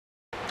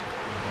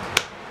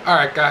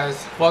Alright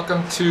guys,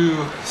 welcome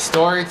to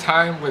Story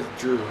Time with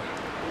Drew.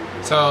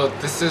 So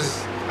this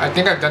is, I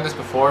think I've done this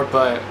before,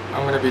 but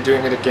I'm going to be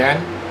doing it again.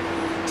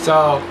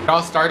 So it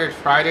all started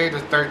Friday the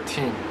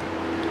 13th.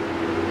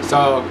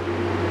 So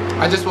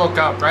I just woke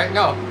up, right?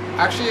 No,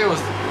 actually it was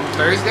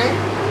Thursday.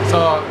 So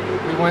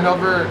I went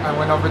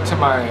over to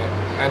my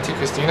Auntie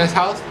Christina's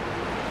house.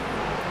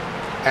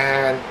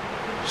 And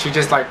she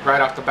just like right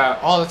off the bat,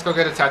 oh, let's go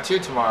get a tattoo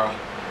tomorrow.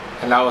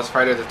 And that was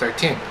Friday the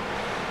 13th.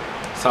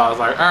 So I was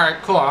like,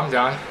 alright, cool, I'm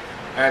down.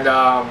 And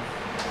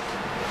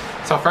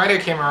so Friday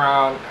came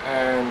around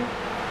and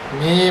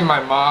me,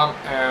 my mom,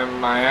 and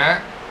my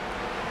aunt,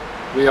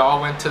 we all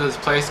went to this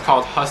place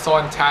called Hustle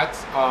and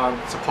Tats on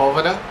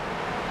Sepulveda.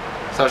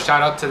 So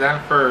shout out to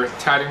them for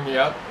tatting me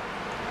up,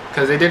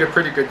 because they did a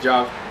pretty good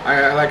job.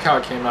 I like how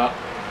it came out.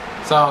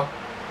 So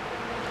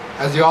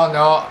as you all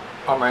know,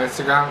 on my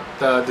Instagram,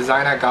 the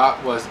design I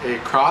got was a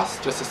cross,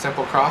 just a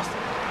simple cross.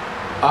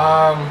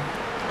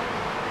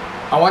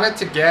 I wanted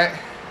to get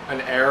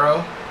an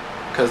arrow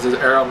because the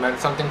arrow meant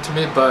something to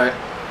me, but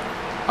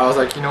I was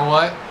like, you know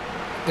what,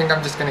 I think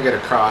I'm just gonna get a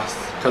cross,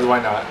 because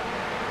why not?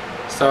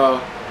 So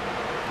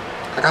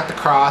I got the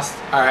cross.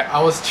 Alright,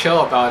 I was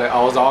chill about it,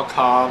 I was all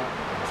calm.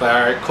 It's like,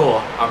 alright,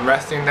 cool, I'm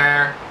resting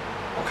there,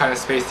 I'm kind of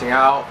spacing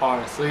out,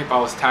 falling asleep. I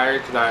was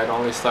tired because I had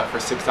only slept for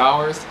 6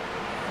 hours.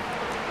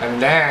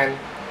 And then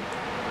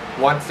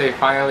once they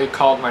finally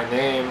called my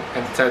name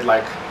and said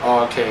like,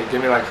 oh okay,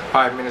 give me like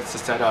 5 minutes to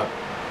set up,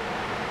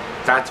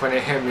 that's when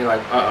it hit me like,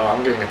 uh-oh,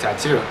 I'm getting a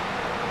tattoo.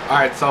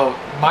 Alright, so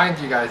mind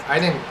you guys, I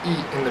didn't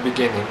eat in the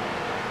beginning.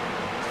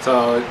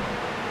 So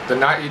the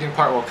not eating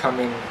part will come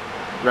in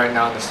right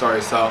now in the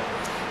story. So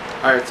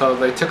alright, so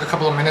they took a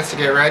couple of minutes to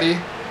get ready.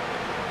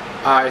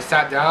 I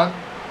sat down,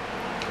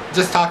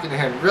 just talking to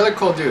him. Really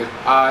cool dude.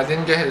 I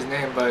didn't get his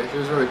name, but he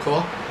was really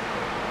cool.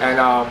 And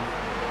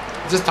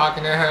just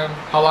talking to him,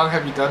 how long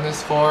have you done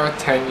this for?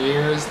 10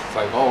 years? It's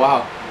like, oh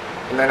wow.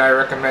 And then I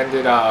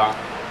recommended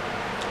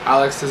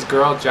Alex's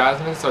girl,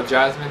 Jasmine. So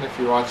Jasmine, if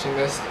you're watching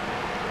this,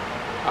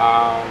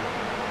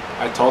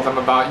 I told them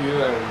about you,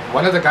 and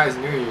one of the guys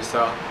knew you,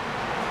 so.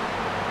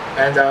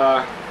 And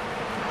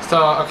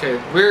so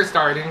okay, we were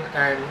starting,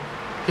 and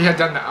he had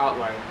done the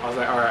outline. I was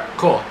like, alright,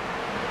 cool.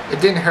 It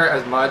didn't hurt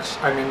as much.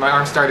 I mean, my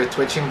arm started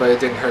twitching, but it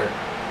didn't hurt.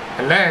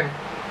 And then,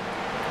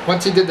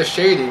 once he did the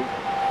shading,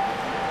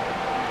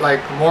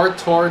 like more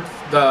towards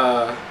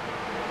the,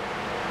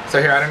 so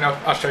here, I don't know,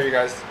 I'll show you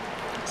guys.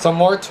 So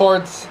more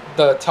towards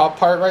the top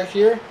part right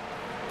here,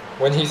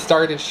 when he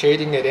started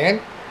shading it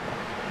in,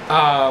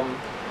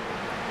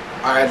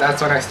 alright,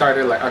 that's when I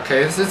started like,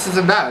 okay, this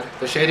isn't bad.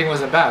 The shading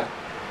wasn't bad.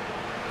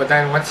 But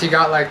then once he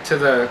got like to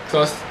the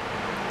close,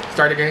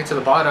 started getting to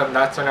the bottom,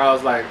 that's when I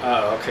was like,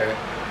 oh, okay.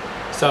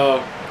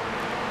 So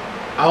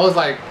I was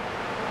like,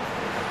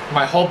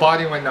 my whole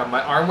body went numb.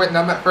 My arm went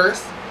numb at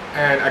first,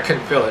 and I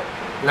couldn't feel it.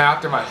 And then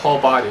after, my whole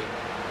body.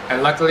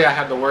 And luckily I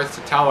had the words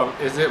to tell him,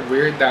 is it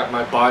weird that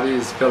my body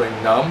is feeling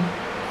numb?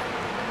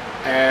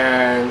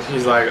 And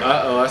he's like,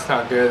 uh-oh, that's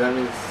not good. That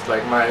means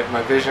like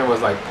my vision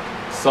was like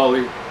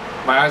slowly,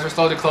 my eyes were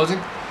slowly closing,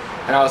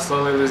 and I was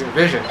slowly losing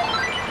vision.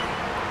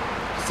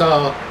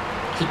 So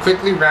he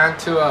quickly ran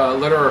to a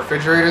little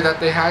refrigerator that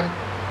they had,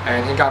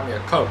 and he got me a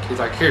Coke. He's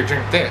like, here,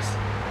 drink this.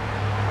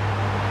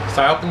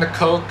 So I opened the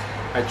Coke,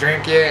 I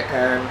drank it,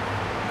 and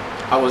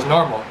I was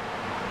normal.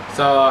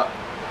 So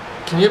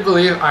can you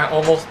believe I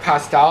almost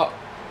passed out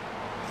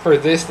for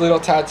this little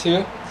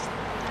tattoo?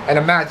 And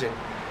imagine,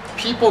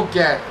 people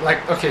get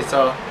like, okay,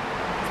 so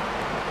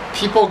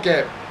people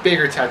get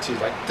bigger tattoos.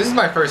 Like, this is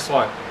my first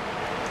one,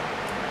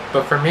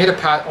 but for me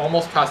to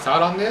almost pass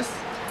out on this,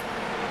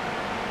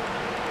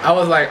 I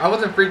was like, I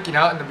wasn't freaking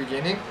out in the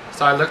beginning.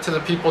 So I looked to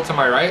the people to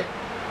my right,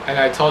 and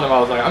I told them, I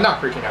was like, I'm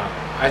not freaking out.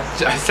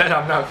 I said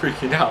I'm not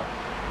freaking out.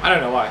 I don't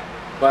know why,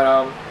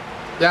 but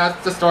yeah,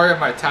 that's the story of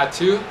my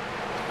tattoo.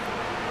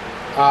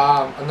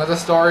 Another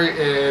story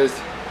is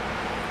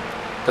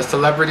the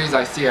celebrities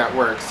I see at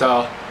work.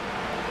 So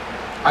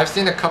I've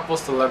seen a couple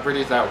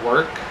celebrities at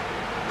work,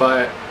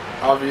 but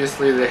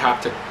obviously they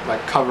have to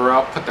like cover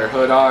up, put their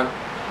hood on,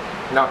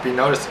 not be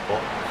noticeable.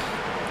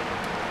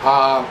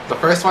 The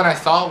first one I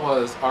saw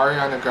was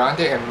Ariana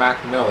Grande and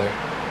Mac Miller.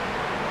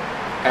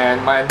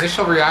 And my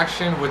initial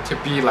reaction would to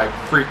be like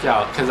freak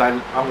out, because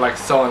I'm like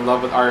so in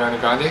love with Ariana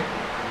Grande.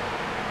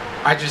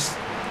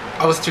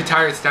 I was too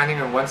tired standing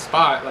in one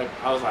spot. Like,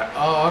 I was like,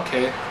 oh,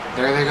 okay,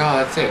 there they go,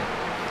 that's it.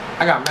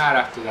 I got mad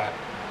after that.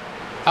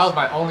 That was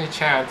my only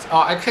chance. Oh,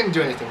 I couldn't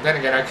do anything. Then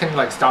again, I couldn't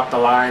like stop the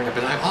line and be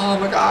like, oh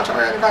my gosh,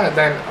 Ariana Grande.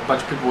 Then a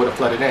bunch of people would have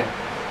flooded in,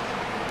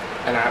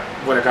 and I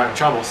would have gotten in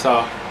trouble.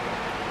 So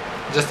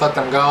just let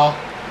them go.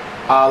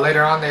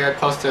 Later on, they had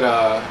posted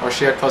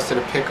she had posted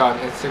a pic on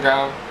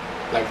Instagram,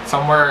 like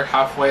somewhere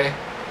halfway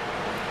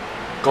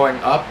going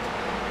up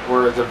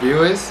where the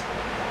view is.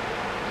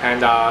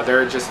 And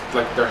they're just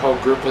like, their whole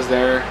group was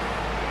there,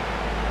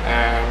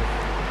 and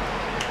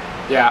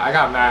yeah, I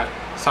got mad.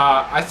 So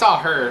I saw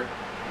her,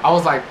 I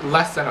was like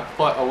less than a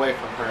foot away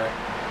from her,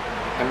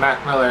 and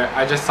Mac Miller,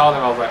 I just saw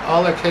them, I was like,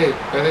 oh look, hey,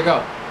 there they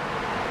go.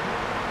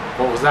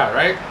 what was that,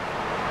 right?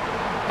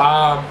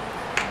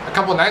 A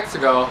couple nights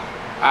ago,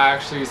 I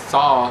actually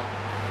saw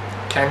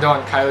Kendall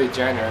and Kylie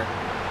Jenner,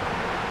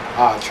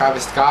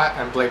 Travis Scott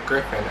and Blake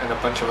Griffin, and a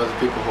bunch of other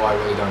people who I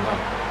really don't know.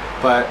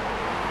 But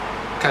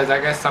because I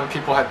guess some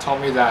people had told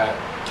me that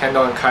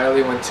Kendall and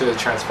Kylie went to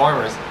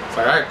Transformers. It's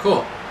like, alright,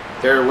 cool.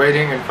 They were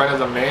waiting in front of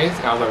the maze,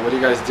 and I was like, what are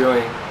you guys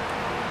doing?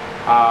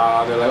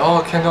 They're like,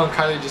 oh, Kendall and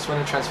Kylie just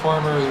went to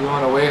Transformers, we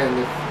want to wait and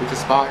we can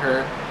spot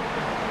her.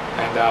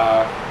 And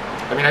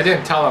I mean, I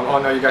didn't tell them,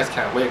 oh no, you guys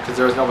can't wait, because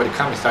there was nobody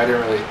coming, so I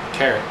didn't really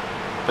care.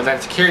 But then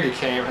security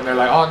came, and they're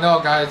like, oh no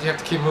guys, you have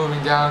to keep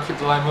moving down, keep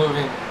the line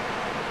moving.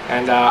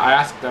 And I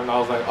asked them, I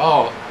was like,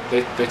 oh,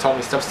 they told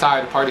me step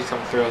aside, the party's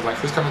coming through. I was like,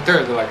 who's coming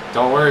through? They're like,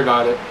 don't worry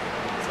about it.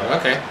 It's like,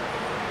 okay.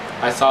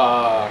 I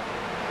saw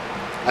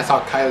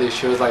Kylie,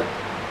 she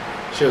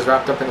was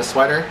wrapped up in a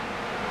sweater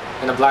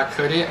and a black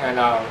hoodie, and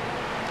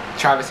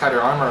Travis had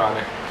her armor on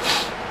her.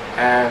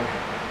 And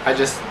I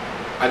just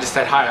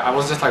said hi. I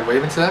was just like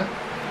waving to them,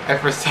 and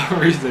for some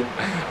reason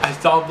I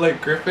saw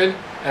Blake Griffin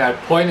and I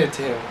pointed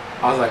to him.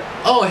 I was like,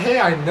 oh hey,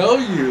 I know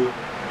you.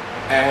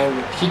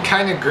 And he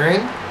kind of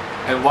grinned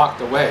and walked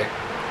away.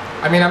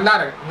 I mean, I'm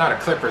not a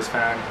Clippers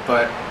fan,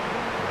 but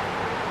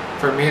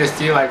for me to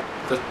see like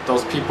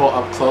those people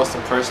up close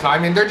and personal, I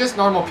mean, they're just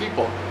normal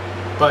people,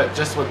 but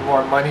just with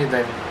more money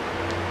than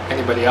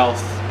anybody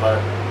else. But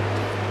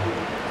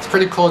it's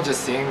pretty cool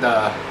just seeing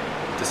the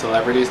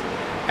celebrities.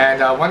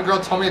 And one girl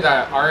told me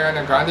that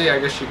Ariana Grande, I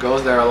guess she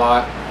goes there a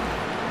lot.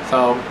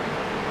 So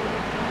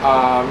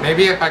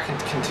maybe if I can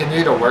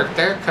continue to work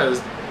there,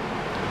 because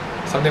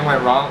something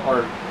went wrong,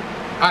 or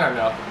I don't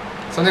know,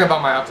 something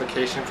about my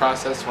application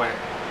process went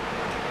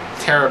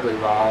terribly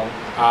wrong.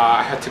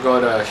 I had to go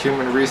to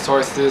human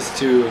resources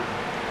to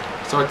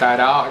sort that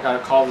out. I got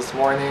a call this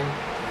morning.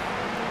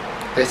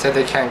 They said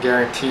they can't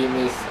guarantee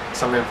me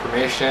some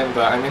information,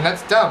 but I mean,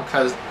 that's dumb,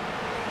 because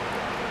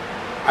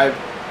I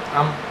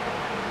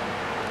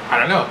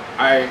don't know,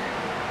 I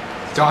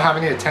don't have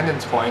any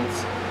attendance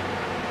points,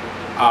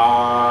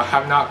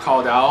 have not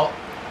called out.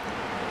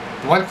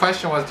 One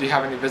question was, do you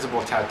have any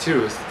visible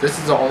tattoos? This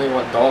is the only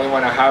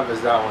one I have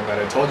is that one that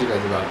I told you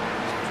guys about.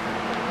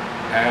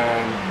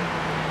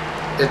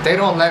 And if they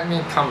don't let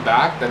me come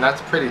back, then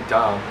that's pretty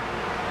dumb,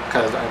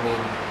 because I mean,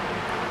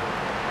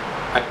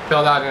 I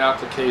filled out an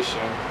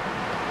application.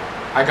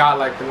 I got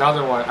like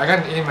another one. I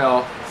got an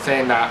email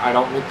saying that I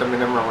don't meet the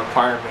minimum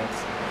requirements.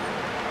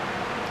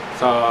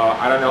 So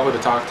I don't know who to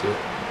talk to.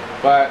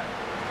 But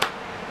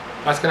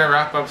that's gonna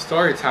wrap up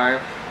story time.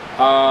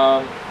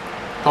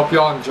 Hope you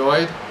all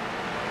enjoyed.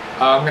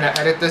 I'm gonna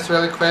edit this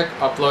really quick,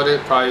 upload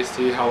it, probably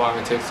see how long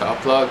it takes to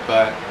upload.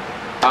 But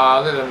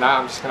other than that,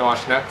 I'm just gonna watch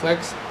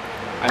Netflix.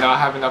 I know I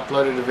haven't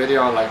uploaded a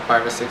video in like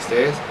 5 or 6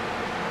 days.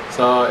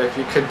 So if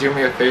you could do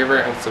me a favor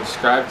and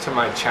subscribe to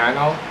my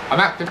channel. I'm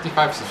at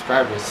 55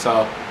 subscribers,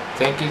 so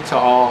thank you to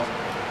all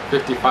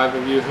 55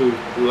 of you who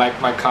like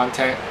my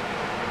content.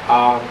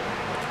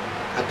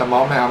 At the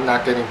moment, I'm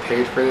not getting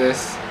paid for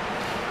this,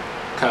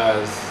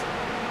 because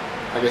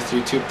I guess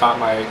YouTube thought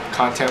my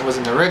content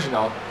wasn't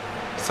original.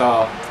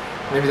 So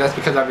maybe that's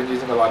because I've been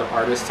using a lot of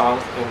artist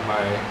songs in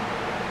my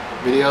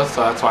videos,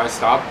 so that's why I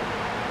stopped.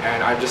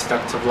 And I've just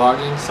stuck to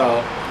vlogging,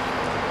 so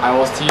I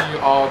will see you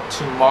all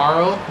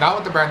tomorrow, not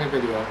with the brand new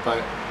video,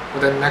 but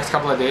within the next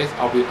couple of days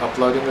I'll be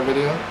uploading the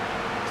video.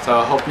 So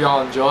I hope you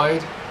all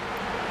enjoyed.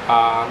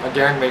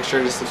 Again, make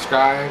sure to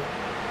subscribe.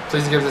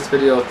 Please give this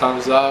video a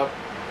thumbs up.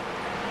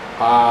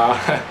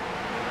 I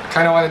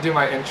kind of want to do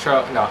my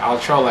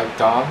outro like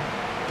Dom,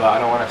 but I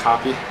don't want to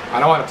copy. I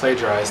don't want to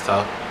plagiarize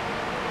stuff.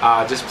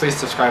 Just please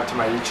subscribe to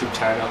my YouTube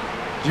channel.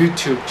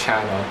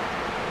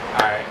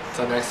 Alright,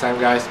 so next time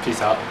guys,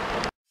 peace out.